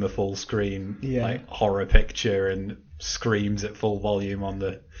gives them a full screen like horror picture and screams at full volume on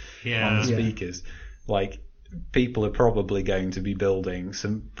the speakers. Like, people are probably going to be building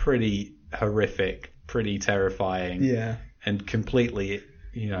some pretty horrific, pretty terrifying, and completely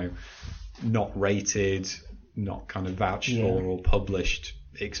not rated, not kind of vouched for or published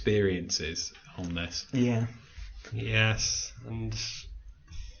experiences on this. Yes, and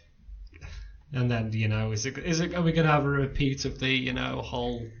then are we going to have a repeat of the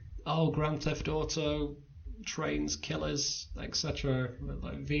whole Grand Theft Auto trains killers, etc.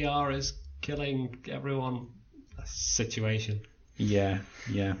 Like VR is killing everyone situation. Yeah.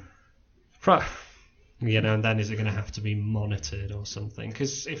 And then is it going to have to be monitored or something?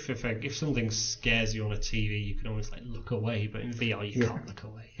 Because if something scares you on a TV, you can always look away, but in VR you can't look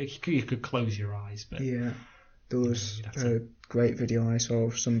away. You could close your eyes, but there was a great video I saw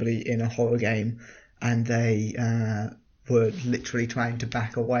of somebody in a horror game, and they were literally trying to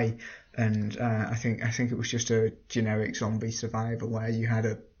back away, and I think it was just a generic zombie survivor where you had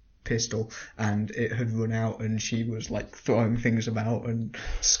a pistol and it had run out, and she was throwing things about and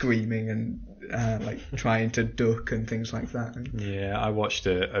screaming and trying to duck and things like that. I watched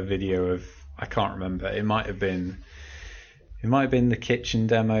a video of, I can't remember, it might have been the kitchen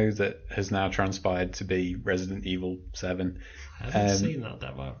demo that has now transpired to be Resident Evil 7. I haven't seen that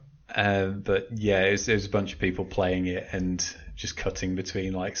demo. But yeah, it was a bunch of people playing it and just cutting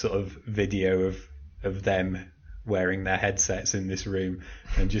between sort of video of them wearing their headsets in this room,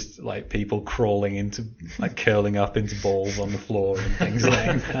 and just people crawling into curling up into balls on the floor and things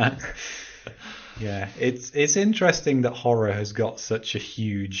like that. Yeah, it's interesting that horror has got such a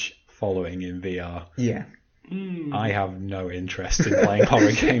huge following in VR. Yeah. I have no interest in playing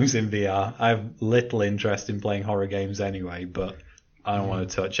horror games in VR. I have little interest in playing horror games anyway, but I don't want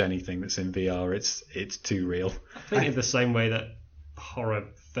to touch anything that's in VR. It's too real. I think in the same way that horror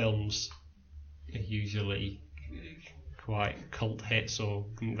films are usually quite cult hits, or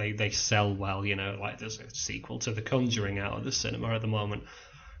they sell well, there's a sequel to The Conjuring out of the cinema at the moment.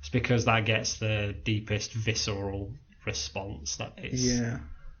 It's because that gets the deepest visceral response.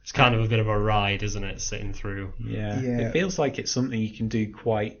 It's kind of a bit of a ride, isn't it, sitting through? Yeah. It feels like it's something you can do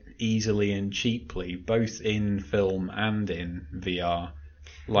quite easily and cheaply, both in film and in VR.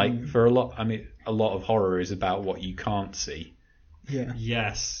 For a lot of horror is about what you can't see. Yeah.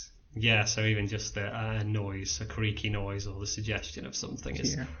 Yes. Yeah, so even just a noise, a creaky noise, or the suggestion of something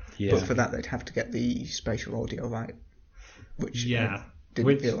is... Yeah. But for that, they'd have to get the spatial audio right, which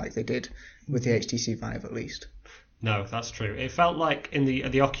didn't feel like they did with the HTC Vive, at least. No, that's true. It felt like in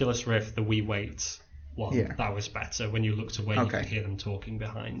the Oculus Rift, the We Wait one, that was better. When you looked away, you could hear them talking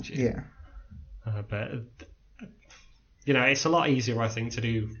behind you. Yeah. But it's a lot easier, I think, to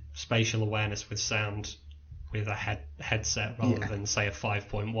do spatial awareness with sound with a headset rather than, say, a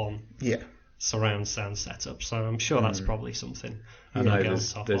 5.1 surround sound setup. So I'm sure that's probably something. I know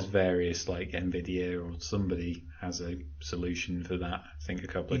there's various Nvidia or somebody has a solution for that. I think a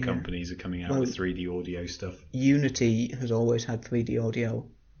couple of companies are coming out with 3D audio stuff. Unity has always had 3D audio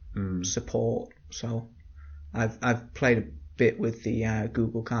support, so I've played a bit with the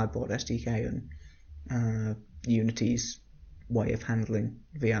Google Cardboard SDK and Unity's way of handling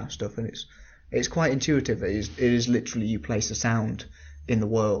VR stuff, and it's quite intuitive. It is literally, you place a sound in the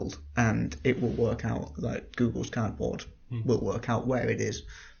world and it will work out, Google's Cardboard will work out where it is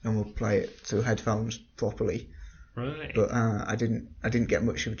and will play it through headphones properly. Right. But I didn't get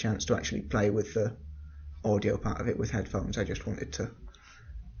much of a chance to actually play with the audio part of it with headphones. I just wanted to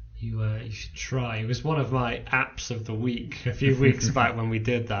You should try. It was one of my apps of the week a few weeks back when we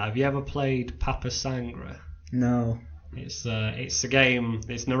did that. Have you ever played Papa Sangra? No. It's a game.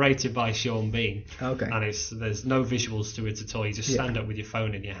 It's narrated by Sean Bean. Okay. And there's no visuals to it at all. You just Yeah. stand up with your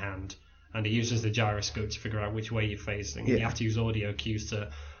phone in your hand, and it uses the gyroscope to figure out which way you're facing. Yeah. You have to use audio cues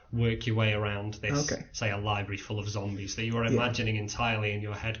to work your way around this, Okay. say, a library full of zombies that you are Yeah. imagining entirely in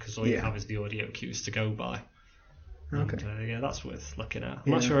your head because all you Yeah. have is the audio cues to go by. Okay. And, yeah, that's worth looking at. I'm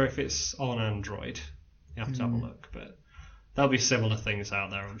Yeah. not sure if it's on Android. You have to have a look, but there'll be similar things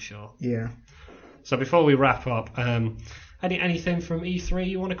out there, I'm sure. Yeah. So before we wrap up, anything from E3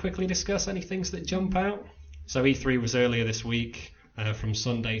 you want to quickly discuss? Any things that jump out? So E3 was earlier this week, from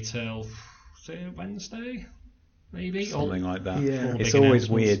Sunday till Wednesday, maybe? Something like that. Yeah. All It's big always announcements.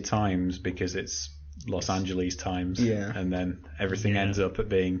 weird times because it's Los Angeles times, Yeah. and then everything Yeah. ends up at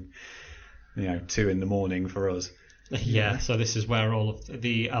being 2 a.m. for us. Yeah, so this is where all of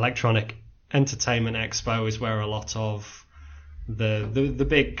the Electronic Entertainment Expo is where a lot of the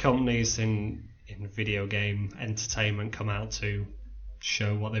big companies in video game entertainment come out to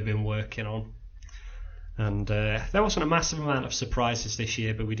show what they've been working on. And there wasn't a massive amount of surprises this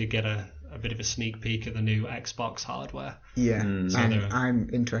year, but we did get a bit of a sneak peek at the new Xbox hardware. Yeah. Mm. So And they're- I'm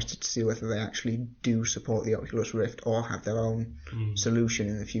interested to see whether they actually do support the Oculus Rift or have their own solution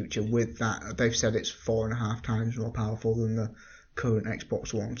in the future with that. They've said it's 4.5 times more powerful than the current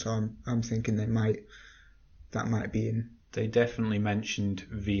Xbox One, so I'm thinking that might be in. They definitely mentioned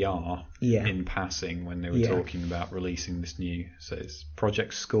VR Yeah. in passing when they were Yeah. talking about releasing this new. So it's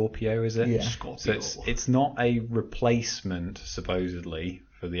Project Scorpio, is it? Yeah. So it's not a replacement supposedly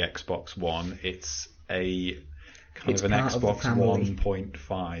for the Xbox One. It's a kind It's of an part of the Xbox family.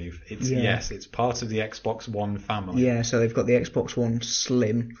 1.5. It's Yeah. yes, it's part of the Xbox One family. Yeah, so they've got the Xbox One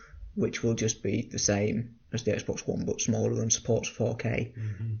Slim, which will just be the same as the Xbox One but smaller and supports 4K.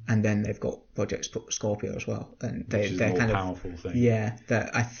 And then they've got Project Scorpio as well, and Which is a they're more kind of powerful thing. yeah.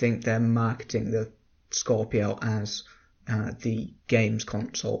 I think they're marketing the Scorpio as the games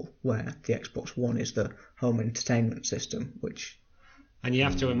console, where the Xbox One is the home entertainment system, which And you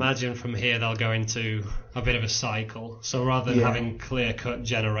have to imagine from here they'll go into a bit of a cycle. So rather than Yeah. having clear-cut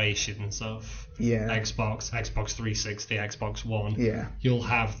generations of yeah, Xbox 360, Xbox One, yeah, you'll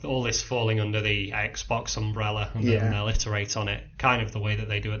have all this falling under the Xbox umbrella, and Yeah. then they'll iterate on it, kind of the way that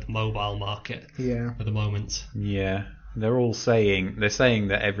they do at the mobile market yeah, at the moment. Yeah, they're saying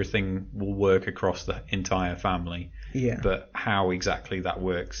that everything will work across the entire family, yeah, but how exactly that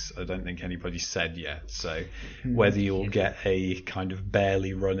works, I don't think anybody's said yet. So whether you'll get a kind of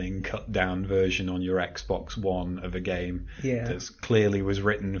barely running, cut down version on your Xbox One of a game yeah, that clearly was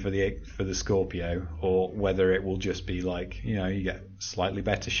written for the Scorpio, or whether it will just be like you get slightly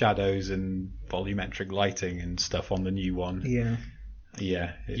better shadows and volumetric lighting and stuff on the new one.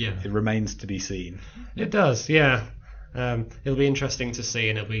 yeah. It remains to be seen. It does, yeah. It'll be interesting to see,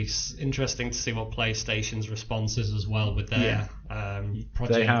 and it'll be interesting to see what PlayStation's response is as well with their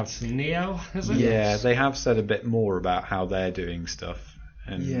Project They have- Neo, is it? Yeah, they have said a bit more about how they're doing stuff.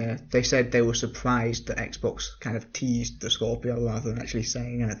 And Yeah, they said they were surprised that Xbox kind of teased the Scorpio rather than actually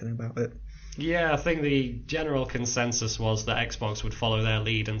saying anything about it. Yeah, I think the general consensus was that Xbox would follow their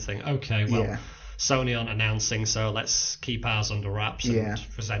lead and think, okay, well, Yeah. Sony aren't announcing, so let's keep ours under wraps and Yeah.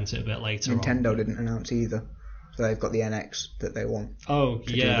 present it a bit later on. Nintendo didn't announce either, so they've got the NX that they want. Oh,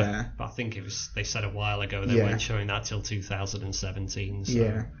 do yeah. that. But I think they said a while ago they Yeah. weren't showing that till 2017. So.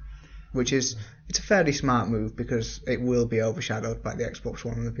 Yeah, which is it's a fairly smart move because it will be overshadowed by the Xbox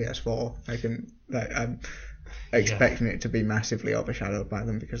One and the PS4. I'm expecting it to be massively overshadowed by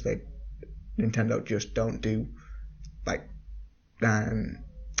them because Nintendo just don't do like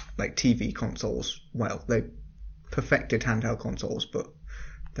TV consoles well. They perfected handheld consoles, but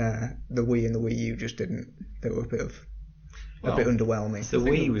the Wii and the Wii U just didn't. They were a bit underwhelming. the I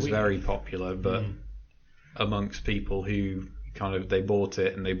think Wii the was Wii- very popular, but amongst people who they bought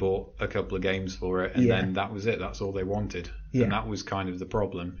it and they bought a couple of games for it, and Yeah. then that was it. That's all they wanted, Yeah. and that was kind of the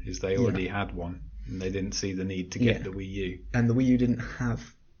problem. Is they already had one, and they didn't see the need to get Yeah. the Wii U. And the Wii U didn't have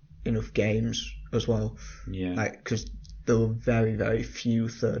enough games as well. Yeah, Because there were very, very few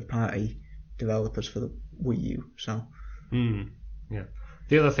third-party developers for the Wii U. So Yeah.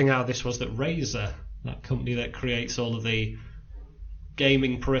 The other thing out of this was that Razer, that company that creates all of the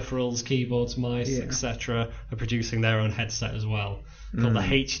gaming peripherals, keyboards, mice, Yeah. etc., are producing their own headset as well, called the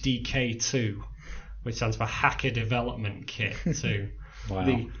HDK2, which stands for Hacker Development Kit 2.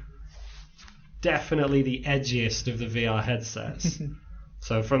 wow. Definitely the edgiest of the VR headsets.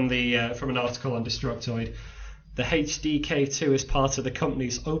 So from an article on Destructoid, The HDK2 is part of the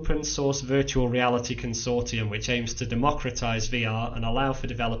company's open source virtual reality consortium, which aims to democratize VR and allow for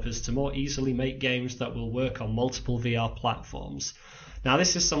developers to more easily make games that will work on multiple VR platforms. Now,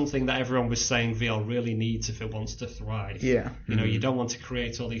 this is something that everyone was saying VR really needs if it wants to thrive. Yeah. You don't want to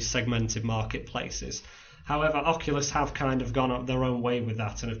create all these segmented marketplaces. However, Oculus have kind of gone up their own way with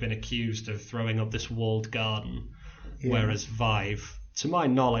that and have been accused of throwing up this walled garden, whereas Vive, to my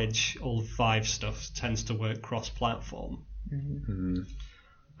knowledge, all Vive stuff tends to work cross-platform.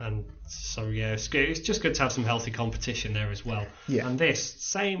 And so, it's just good to have some healthy competition there as well. Yeah. And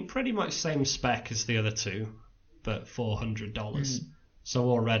this, pretty much same spec as the other two, but $400.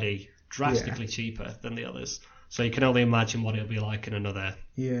 So already drastically cheaper than the others. So you can only imagine what it'll be like in another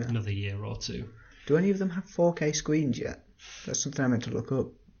year or two. Do any of them have 4K screens yet? That's something I meant to look up.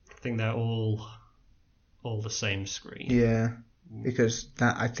 I think they're all the same screen. Yeah, because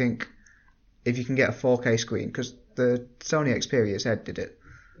that, I think, if you can get a 4K screen, because the Sony Xperia Z did it,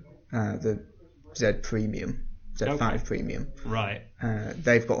 the Z Premium, Z5 Premium. Right.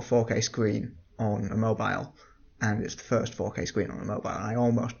 They've got a 4K screen on a mobile, and it's the first 4K screen on a mobile, and I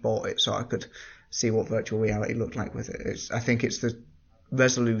almost bought it so I could see what virtual reality looked like with it. I think it's the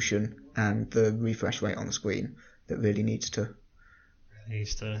resolution and the refresh rate on the screen that really needs to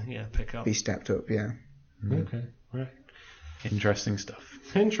pick up, be stepped up. Okay, right. Interesting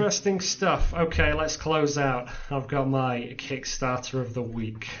stuff. Okay, let's close out. I've got my Kickstarter of the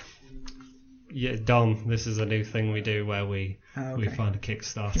week. Yeah, Dom, this is a new thing we do where we find a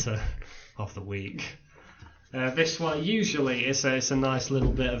Kickstarter of the week. This one usually it's a nice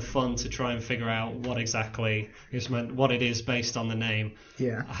little bit of fun to try and figure out what exactly is meant, what it is based on the name.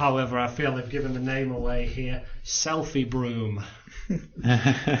 Yeah. However, I feel I've given the name away here. Selfie Broom.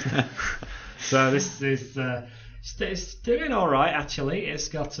 So this is it's doing all right actually. I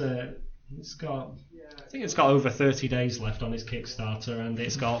think it's got over 30 days left on its Kickstarter, and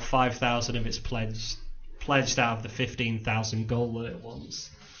it's got 5,000 of its pledged out of the 15,000 goal that it wants.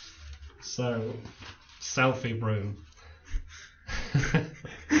 So. Selfie Broom.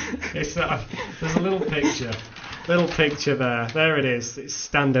 There's a little picture there. There it is. It's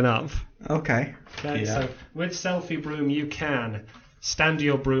standing up. Okay. So with Selfie Broom, you can stand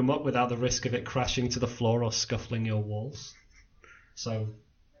your broom up without the risk of it crashing to the floor or scuffling your walls. So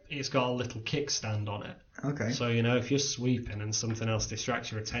it's got a little kickstand on it. Okay. So if you're sweeping and something else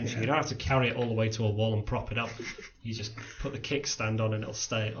distracts your attention, you don't have to carry it all the way to a wall and prop it up. You just put the kickstand on and it'll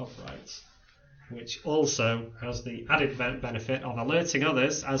stay upright. Which also has the added benefit of alerting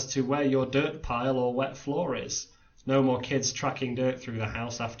others as to where your dirt pile or wet floor is. No more kids tracking dirt through the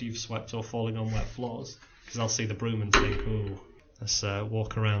house after you've swept or falling on wet floors, because they'll see the broom and think, ooh, let's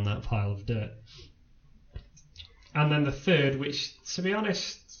walk around that pile of dirt. And then the third, which, to be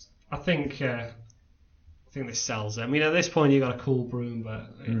honest, I think this sells it. I mean, at this point you've got a cool broom, but...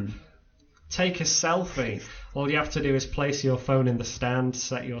 Take a selfie. All you have to do is place your phone in the stand,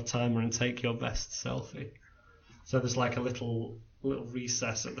 set your timer, and take your best selfie. So there's like a little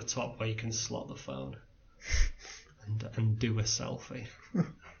recess at the top where you can slot the phone and do a selfie.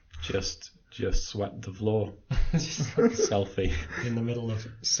 Just swept the floor. Selfie in the middle of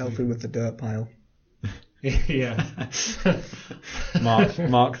selfie with the dirt pile. Yeah.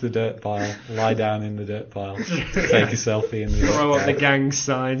 Mark the dirt pile. Lie down in the dirt pile. Take a selfie in the throw up the gang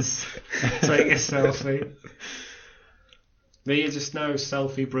signs. Take a selfie. But you just know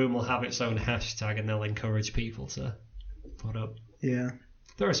Selfie Broom will have its own hashtag and they'll encourage people to put up. Yeah.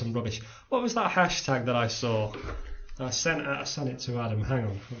 There is some rubbish. What was that hashtag that I saw? I sent it to Adam. Hang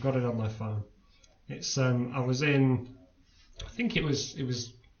on, I've got it on my phone. It's I was in, I think it was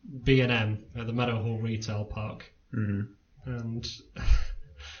B&M at the Meadowhall Retail Park. And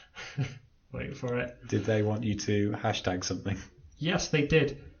wait for it. Did they want you to hashtag something? Yes, they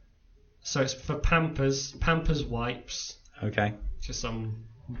did. So it's for Pampers wipes. Okay. Just some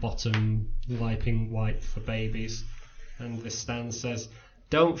bottom wiping wipe for babies. And this stand says,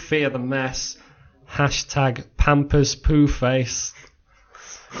 "Don't fear the mess. Hashtag Pampers poo face."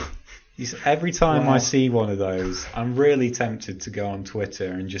 Every time I see one of those, I'm really tempted to go on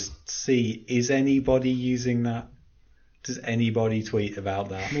Twitter and just see, is anybody using that? Does anybody tweet about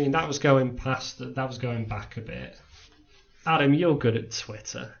that? I mean, that was going back a bit. Adam, you're good at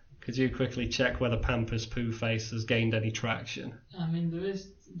Twitter. Could you quickly check whether Pampers poo face has gained any traction? I mean,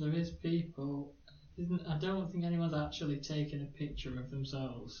 there is people. I don't think anyone's actually taken a picture of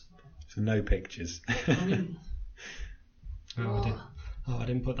themselves. So no pictures. I mean, I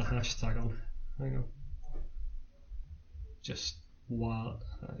didn't put the hashtag on. Hang on. Just what?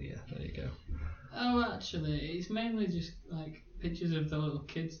 Yeah, there you go. Oh, actually, it's mainly just like pictures of the little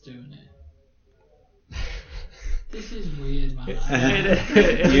kids doing it. This is weird, man.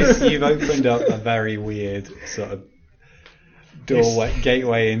 You've opened up a very weird sort of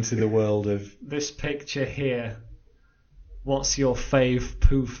gateway into the world of... This picture here. What's your fave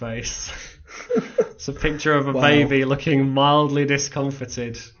poo face? It's a picture of a baby looking mildly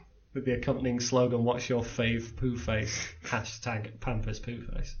discomforted with the accompanying slogan, what's your fave poo face? Hashtag Pampers poo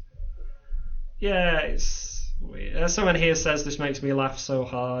face. Yeah, it's weird. Someone here says this makes me laugh so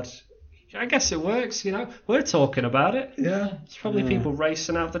hard. I guess it works, you know. We're talking about it. Yeah. There's probably people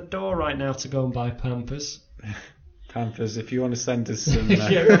racing out the door right now to go and buy Pampers. Pampers, if you want to send us some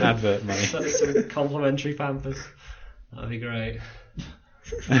advert money. Send us some complimentary Pampers. That'd be great.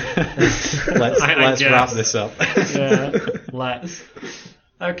 Let's wrap this up. Yeah, let's.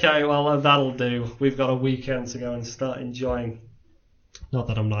 Okay, well, that'll do. We've got a weekend to go and start enjoying. Not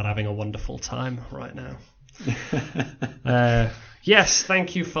that I'm not having a wonderful time right now. Yes,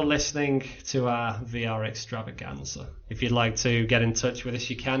 thank you for listening to our VR extravaganza. If you'd like to get in touch with us,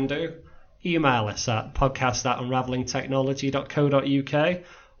 you can do. Email us at podcast@unravellingtechnology.co.uk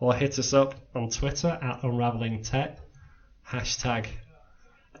or hit us up on Twitter at unravellingtech. Hashtag...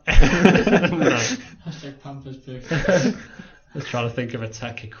 no. Hashtag Pampers poo. I was trying to think of a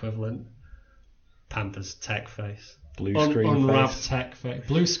tech equivalent. Pampers tech face. Blue screen face. Tech face.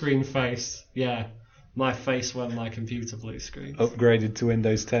 Blue screen face. Yeah. My face when my computer blue screen. Upgraded to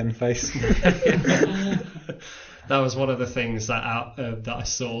Windows 10 face. That was one of the things that I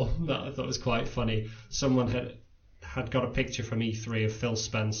saw that I thought was quite funny. Someone had got a picture from E3 of Phil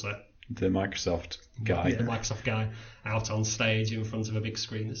Spencer, the Microsoft guy. The Microsoft guy out on stage in front of a big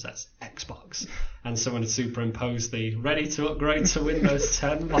screen that says Xbox, and someone had superimposed the ready to upgrade to Windows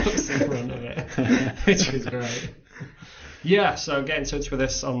 10 box in front of it, which is great. Yeah, so get in touch with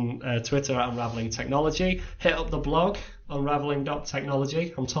us on Twitter at Unravelling Technology. Hit up the blog,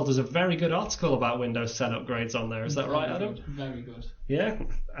 unravelling.technology. I'm told there's a very good article about Windows 10 upgrades on there. Is that right, Adam? Very good. Yeah,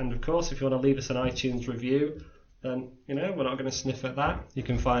 and of course, if you want to leave us an iTunes review, then, you know, we're not going to sniff at that. You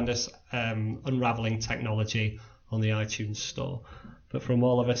can find us Unravelling Technology on the iTunes store. But from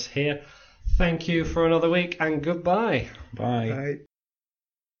all of us here, thank you for another week and goodbye. Bye. Bye.